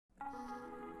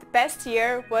past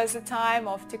year was a time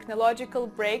of technological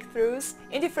breakthroughs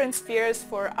in different spheres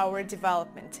for our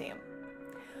development team.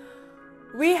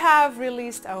 We have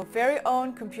released our very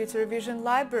own computer vision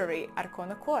library,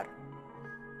 Arcona Core.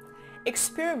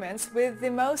 Experiments with the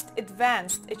most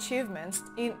advanced achievements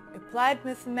in applied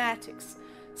mathematics,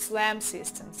 SLAM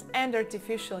systems and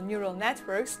artificial neural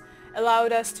networks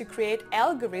allowed us to create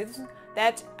algorithms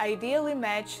that ideally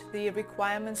match the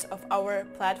requirements of our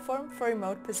platform for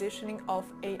remote positioning of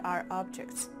AR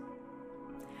objects.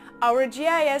 Our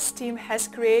GIS team has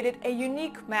created a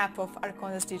unique map of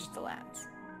Arcona's digital lands.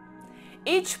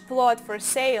 Each plot for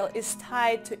sale is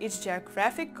tied to its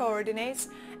geographic coordinates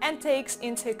and takes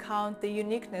into account the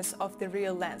uniqueness of the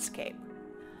real landscape.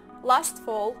 Last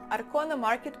fall, Arcona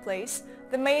Marketplace,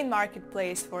 the main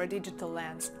marketplace for digital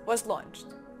lands, was launched.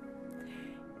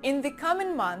 In the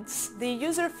coming months, the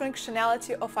user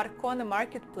functionality of Arcona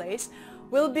Marketplace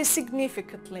will be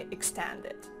significantly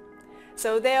extended.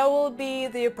 So there will be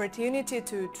the opportunity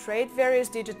to trade various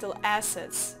digital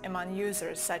assets among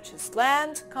users such as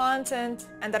land, content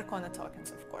and Arcona tokens,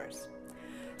 of course.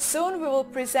 Soon we will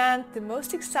present the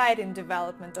most exciting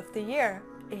development of the year,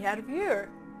 AR Viewer,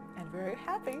 and very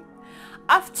happy.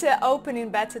 After opening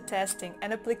beta testing,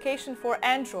 an application for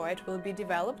Android will be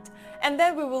developed, and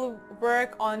then we will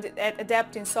work on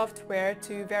adapting software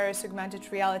to various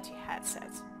augmented reality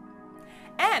headsets.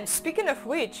 And speaking of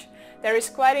which, there is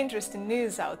quite interesting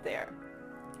news out there.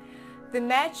 The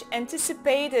much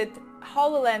anticipated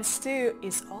HoloLens 2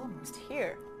 is almost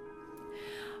here.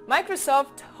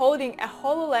 Microsoft holding a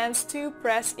HoloLens 2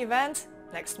 press event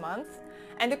next month,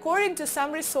 and according to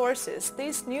some resources,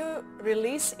 this new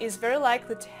release is very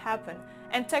likely to happen,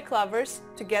 and tech lovers,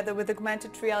 together with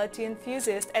augmented reality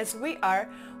enthusiasts as we are,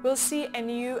 will see a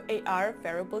new AR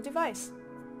wearable device.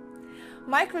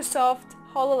 Microsoft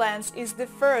HoloLens is the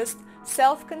first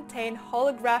self-contained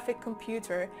holographic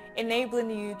computer enabling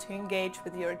you to engage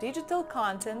with your digital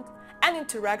content and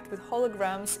interact with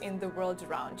holograms in the world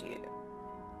around you.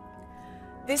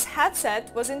 This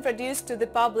headset was introduced to the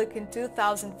public in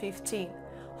 2015.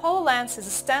 HoloLens is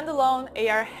a standalone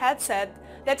AR headset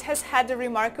that has had a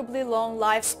remarkably long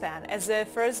lifespan as a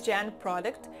first-gen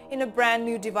product in a brand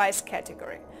new device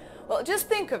category. Well, just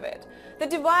think of it. The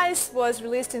device was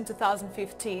released in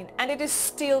 2015 and it is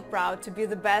still proud to be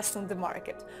the best on the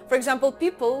market. For example,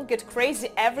 people get crazy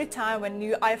every time when a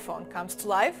new iPhone comes to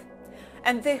life,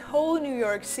 and the whole New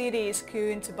York City is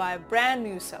queuing to buy a brand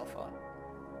new cell phone.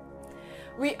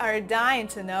 We are dying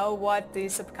to know what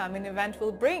this upcoming event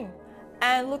will bring,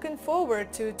 and looking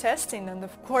forward to testing and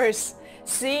of course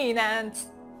seeing and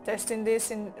testing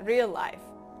this in real life.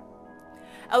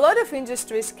 A lot of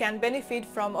industries can benefit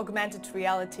from augmented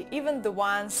reality, even the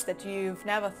ones that you've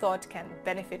never thought can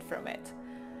benefit from it.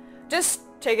 Just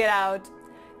check it out.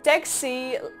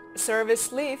 Taxi service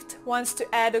Lyft wants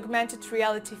to add augmented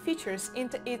reality features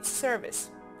into its service.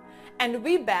 And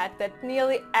we bet that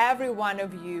nearly every one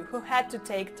of you who had to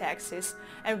take taxis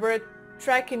and were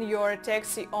tracking your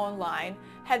taxi online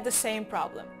had the same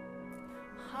problem.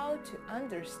 How to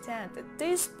understand that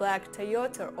this black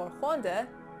Toyota or Honda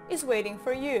is waiting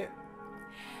for you.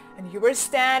 And you were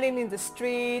standing in the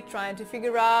street trying to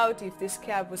figure out if this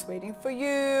cab was waiting for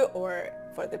you or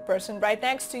for the person right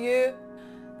next to you.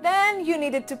 Then you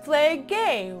needed to play a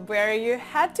game where you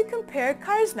had to compare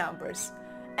cars' numbers.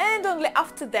 And only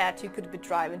after that you could be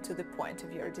driving to the point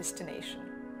of your destination.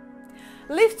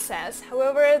 Lyft says,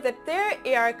 however, that their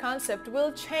AR concept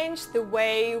will change the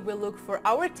way we look for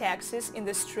our taxis in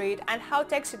the street and how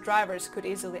taxi drivers could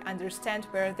easily understand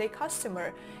where their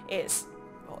customer is,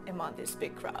 well, among this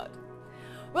big crowd.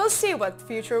 We'll see what the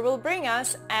future will bring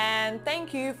us, and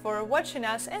thank you for watching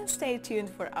us and stay tuned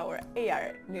for our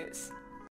AR news.